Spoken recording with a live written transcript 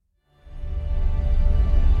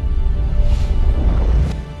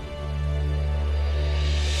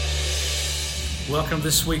Welcome to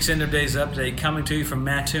this week's End of Days Update, coming to you from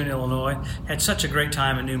Mattoon, Illinois. Had such a great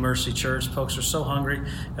time at New Mercy Church. Folks are so hungry,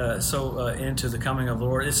 into the coming of the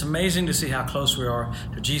Lord. It's amazing to see how close we are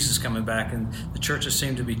to Jesus coming back, and the churches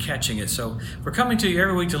seem to be catching it. So we're coming to you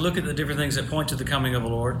every week to look at the different things that point to the coming of the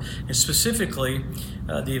Lord, and specifically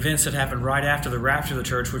the events that happened right after the rapture of the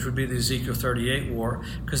church, which would be the Ezekiel 38 war,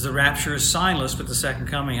 because the rapture is signless, but the second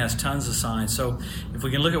coming has tons of signs. So if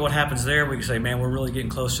we can look at what happens there, we can say, man, we're really getting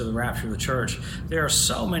close to the rapture of the church. There are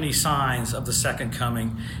so many signs of the second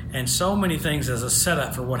coming and so many things as a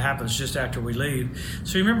setup for what happens just after we leave.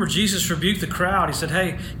 So remember, Jesus rebuked the crowd. He said,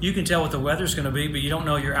 hey, you can tell what the weather's going to be, but you don't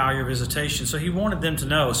know your hour of your visitation. So he wanted them to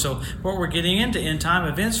know. So what we're getting into end time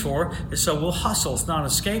events for is so we'll hustle. It's not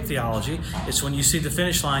escape theology. It's when you see the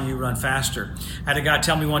finish line, you run faster. I had a guy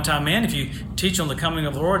tell me one time, man, if you teach on the coming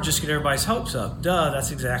of the Lord, just get everybody's hopes up. Duh,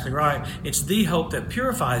 that's exactly right. It's the hope that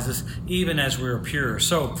purifies us even as we're pure.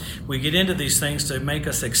 So we get into these things to make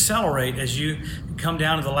us accelerate as you come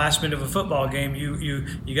down to the last minute of a football game.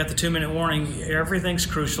 You got the 2-minute warning. Everything's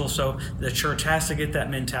crucial, so the church has to get that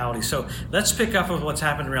mentality. So let's pick up with what's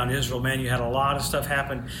happened around Israel. Man, you had a lot of stuff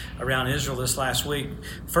happen around Israel this last week.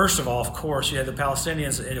 First of all, of course, you had the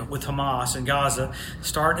Palestinians with Hamas in Gaza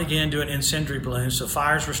starting again doing incendiary balloons. So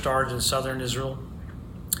fires were started in southern Israel.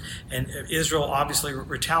 And Israel obviously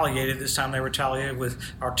retaliated. This time they retaliated with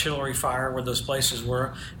artillery fire where those places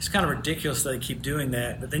were. It's kind of ridiculous that they keep doing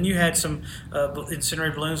that. But then you had some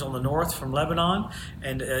incendiary balloons on the north from Lebanon.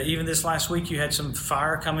 And even this last week you had some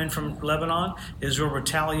fire come in from Lebanon. Israel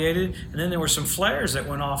retaliated. And then there were some flares that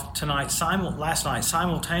went off last night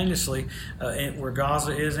simultaneously where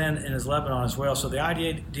Gaza is and is Lebanon as well. So the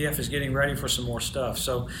IDF is getting ready for some more stuff.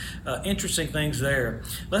 So interesting things there.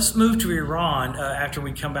 Let's move to Iran after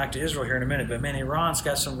we come back to Israel here in a minute, but man, Iran's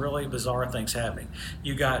got some really bizarre things happening.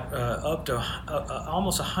 You got up to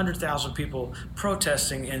almost 100,000 people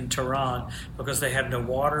protesting in Tehran because they have no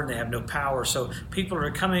water and they have no power. So people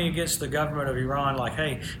are coming against the government of Iran like,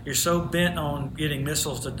 hey, you're so bent on getting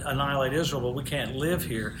missiles to annihilate Israel, but we can't live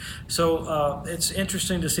here. So it's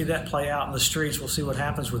interesting to see that play out in the streets. We'll see what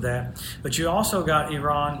happens with that. But you also got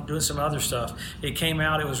Iran doing some other stuff. It came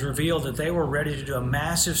out, it was revealed that they were ready to do a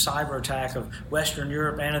massive cyber attack of Western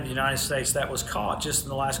Europe and of the United States. That was caught just in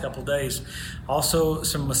the last couple of days. Also,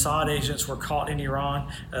 some Mossad agents were caught in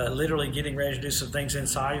Iran, literally getting ready to do some things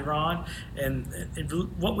inside Iran. And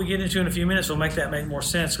what we get into in a few minutes will make that make more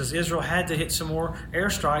sense, because Israel had to hit some more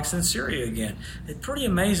airstrikes in Syria again. It's pretty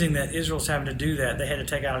amazing that Israel's having to do that. They had to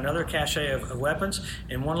take out another cache of weapons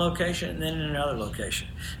in one location and then in another location.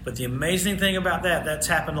 But the amazing thing about that's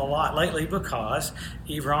happened a lot lately because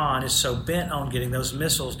Iran is so bent on getting those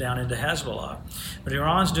missiles down into Hezbollah. But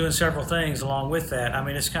Iran's doing several things along with that. I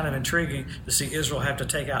mean, it's kind of intriguing to see Israel have to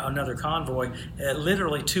take out another convoy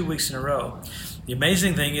literally 2 weeks in a row. The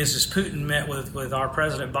amazing thing is Putin met with our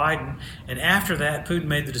President Biden, and after that, Putin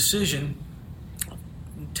made the decision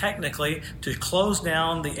technically to close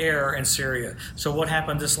down the air in Syria. So what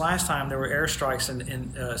happened this last time, there were airstrikes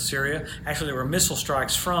in Syria. Actually, there were missile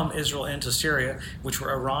strikes from Israel into Syria, which were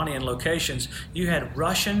Iranian locations. You had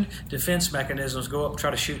Russian defense mechanisms go up and try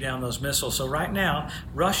to shoot down those missiles. So right now,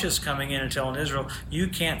 Russia's coming in and telling Israel, you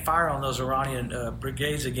can't fire on those Iranian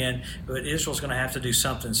brigades again, but Israel's going to have to do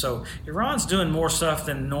something. So Iran's doing more stuff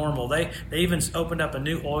than normal. They even opened up a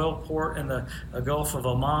new oil port in the Gulf of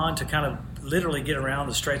Oman to kind of literally get around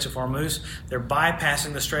the Straits of Hormuz. They're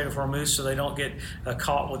bypassing the Strait of Hormuz so they don't get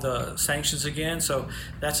caught with the sanctions again. So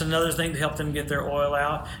that's another thing to help them get their oil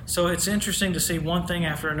out. So it's interesting to see one thing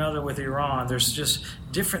after another with Iran. There's just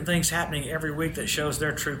different things happening every week that shows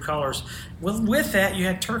their true colors. Well, with that, you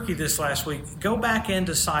had Turkey this last week. Go back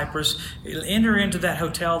into Cyprus, enter into that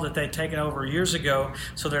hotel that they'd taken over years ago.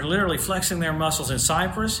 So they're literally flexing their muscles in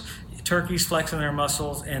Cyprus. Turkey's flexing their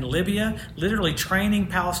muscles in Libya, literally training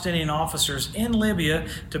Palestinian officers in Libya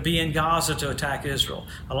to be in Gaza to attack Israel.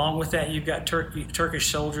 Along with that, you've got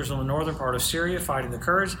Turkish soldiers on the northern part of Syria fighting the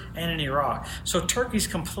Kurds and in Iraq. So Turkey's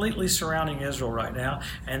completely surrounding Israel right now,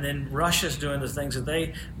 and then Russia's doing the things that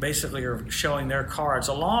they basically are showing their cards,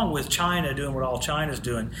 along with China doing what all China's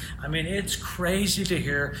doing. I mean, it's crazy to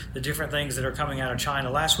hear the different things that are coming out of China.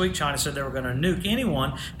 Last week, China said they were going to nuke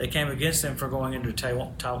anyone that came against them for going into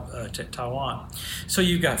Taiwan Taiwan. So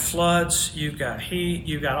you've got floods, you've got heat,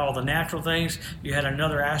 you've got all the natural things. You had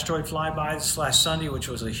another asteroid fly by this last Sunday, which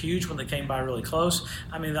was a huge one that came by really close.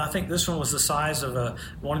 I mean, I think this one was the size of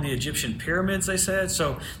one of the Egyptian pyramids, they said.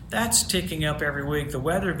 So that's ticking up every week. The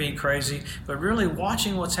weather being crazy, but really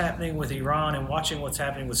watching what's happening with Iran and watching what's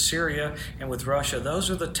happening with Syria and with Russia, those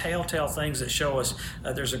are the telltale things that show us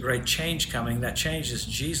there's a great change coming. That change is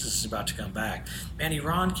Jesus is about to come back. And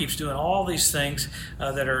Iran keeps doing all these things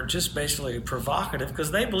that are just basically provocative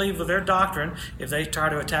because they believe with their doctrine, if they try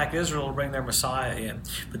to attack Israel, it'll bring their Messiah in.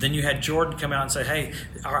 But then you had Jordan come out and say, hey,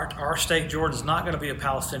 our state, Jordan, is not going to be a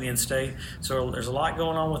Palestinian state. So there's a lot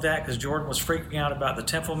going on with that because Jordan was freaking out about the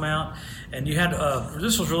Temple Mount. And you had,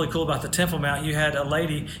 this was really cool about the Temple Mount, you had a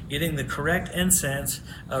lady getting the correct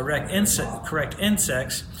correct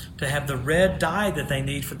insects to have the red dye that they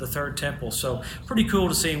need for the third temple. So pretty cool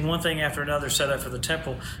to see one thing after another set up for the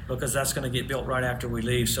temple because that's going to get built right after we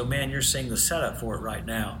leave. So man, you're seeing the setup for it right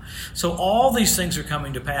now. So all these things are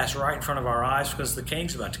coming to pass right in front of our eyes because the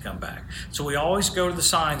King's about to come back. So we always go to the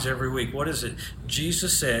signs every week. What is it?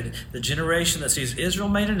 Jesus said, the generation that sees Israel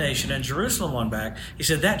made a nation and Jerusalem won back, he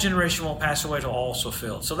said that generation won't pass away till all is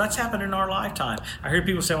fulfilled. So that's happened in our lifetime. I hear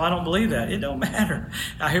people say, well, I don't believe that. It don't matter.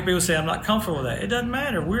 I hear people say, I'm not comfortable with that. It doesn't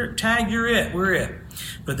matter. You're it. We're it.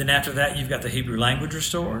 But then after that, you've got the Hebrew language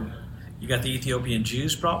restored. You got the Ethiopian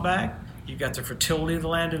Jews brought back. You've got the fertility of the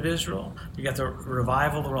land of Israel. You've got the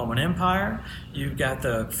revival of the Roman Empire. You've got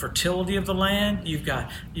the fertility of the land. You've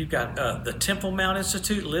got the Temple Mount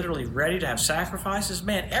Institute literally ready to have sacrifices.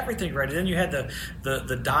 Man, everything ready. Then you had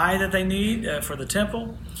the dye that they need for the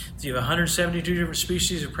temple. So you have 172 different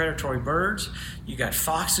species of predatory birds. You got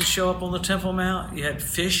foxes show up on the Temple Mount. You had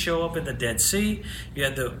fish show up in the Dead Sea. You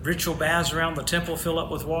had the ritual baths around the temple fill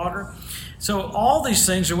up with water. So all these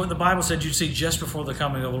things are what the Bible said you'd see just before the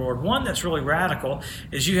coming of the Lord. One that's really radical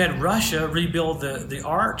is you had Russia rebuild the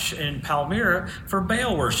arch in Palmyra for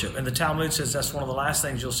Baal worship. And the Talmud says that's one of the last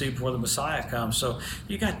things you'll see before the Messiah comes. So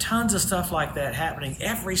you got tons of stuff like that happening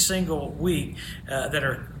every single week that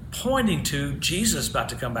are pointing to Jesus about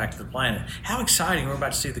to come back to the planet. How exciting. We're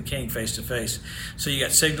about to see the King face to face. So you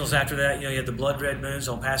got signals after that. You had the blood red moons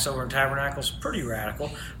on Passover and Tabernacles. Pretty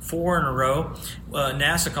radical. 4 in a row.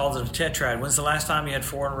 NASA calls it a tetrad. When's the last time you had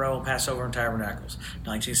 4 in a row on Passover and Tabernacles?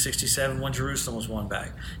 1967 when Jerusalem was won back.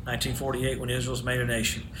 1948 when Israel was made a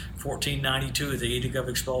nation. 1492 the Edict of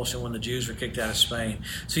Expulsion when the Jews were kicked out of Spain.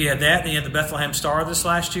 So you had that. Then you had the Bethlehem Star this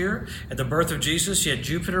last year. At the birth of Jesus, you had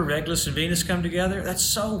Jupiter, Regulus, and Venus come together. That's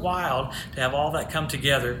so wild to have all that come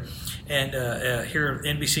together. And here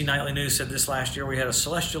NBC Nightly News said this last year we had a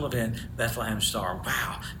celestial event, Bethlehem Star.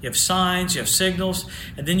 Wow. You have signs, you have signals,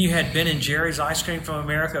 and then you had Ben & Jerry's ice cream from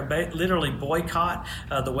America literally boycott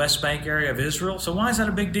the West Bank area of Israel. So why is that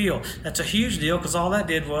a big deal? That's a huge deal because all that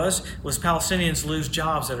did was Palestinians lose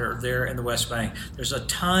jobs that are there in the West Bank. There's a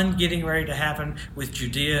ton getting ready to happen with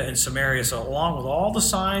Judea and Samaria. So along with all the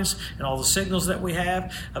signs and all the signals that we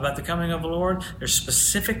have about the coming of the Lord, there's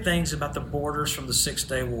specific things about the borders from the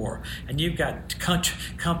 6-Day War. And you've got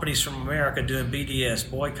companies from America doing BDS,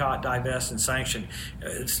 boycott, divest, and sanction.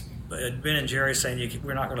 It's Ben & Jerry saying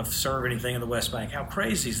we're not going to serve anything in the West Bank. How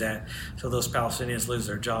crazy is that? So those Palestinians lose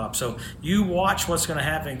their jobs. So you watch what's going to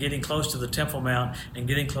happen getting close to the Temple Mount and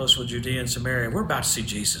getting close with Judea and Samaria. We're about to see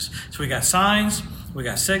Jesus. So we got signs, we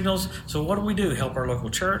got signals. So what do? Help our local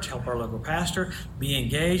church, help our local pastor, be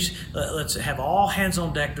engaged. Let's have all hands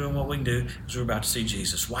on deck doing what we can do because we're about to see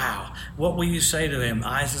Jesus. Wow. What will you say to him?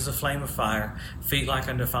 Eyes as a flame of fire, feet like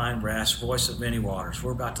undefined brass, voice of many waters.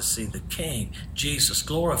 We're about to see the King, Jesus,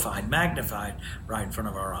 glorified, magnified right in front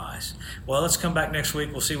of our eyes. Well, let's come back next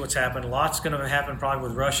week. We'll see what's happened. Lots going to happen probably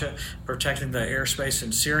with Russia protecting the airspace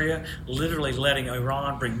in Syria, literally letting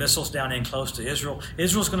Iran bring missiles down in close to Israel.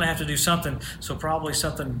 Israel's going to have to do something, so probably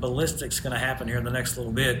something ballistic's going to happen here in the next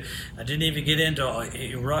little bit. I didn't even get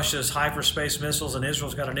into Russia's hyperspace missiles, and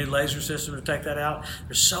Israel's got a new laser system to take that out.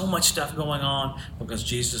 There's so much stuff going on because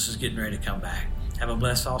Jesus is getting ready to come back. Have a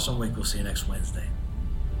blessed, awesome week. We'll see you next Wednesday.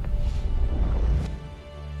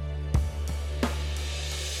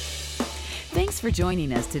 Thanks for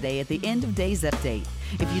joining us today at the End of Days Update.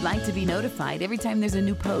 If you'd like to be notified every time there's a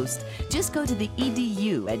new post, just go to the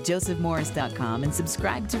EDU at josephmorris.com and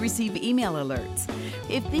subscribe to receive email alerts.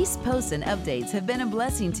 If these posts and updates have been a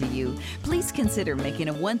blessing to you, please consider making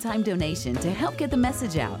a one-time donation to help get the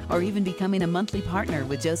message out, or even becoming a monthly partner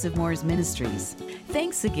with Joseph Morris Ministries.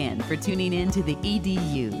 Thanks again for tuning in to the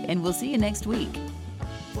EDU, and we'll see you next week.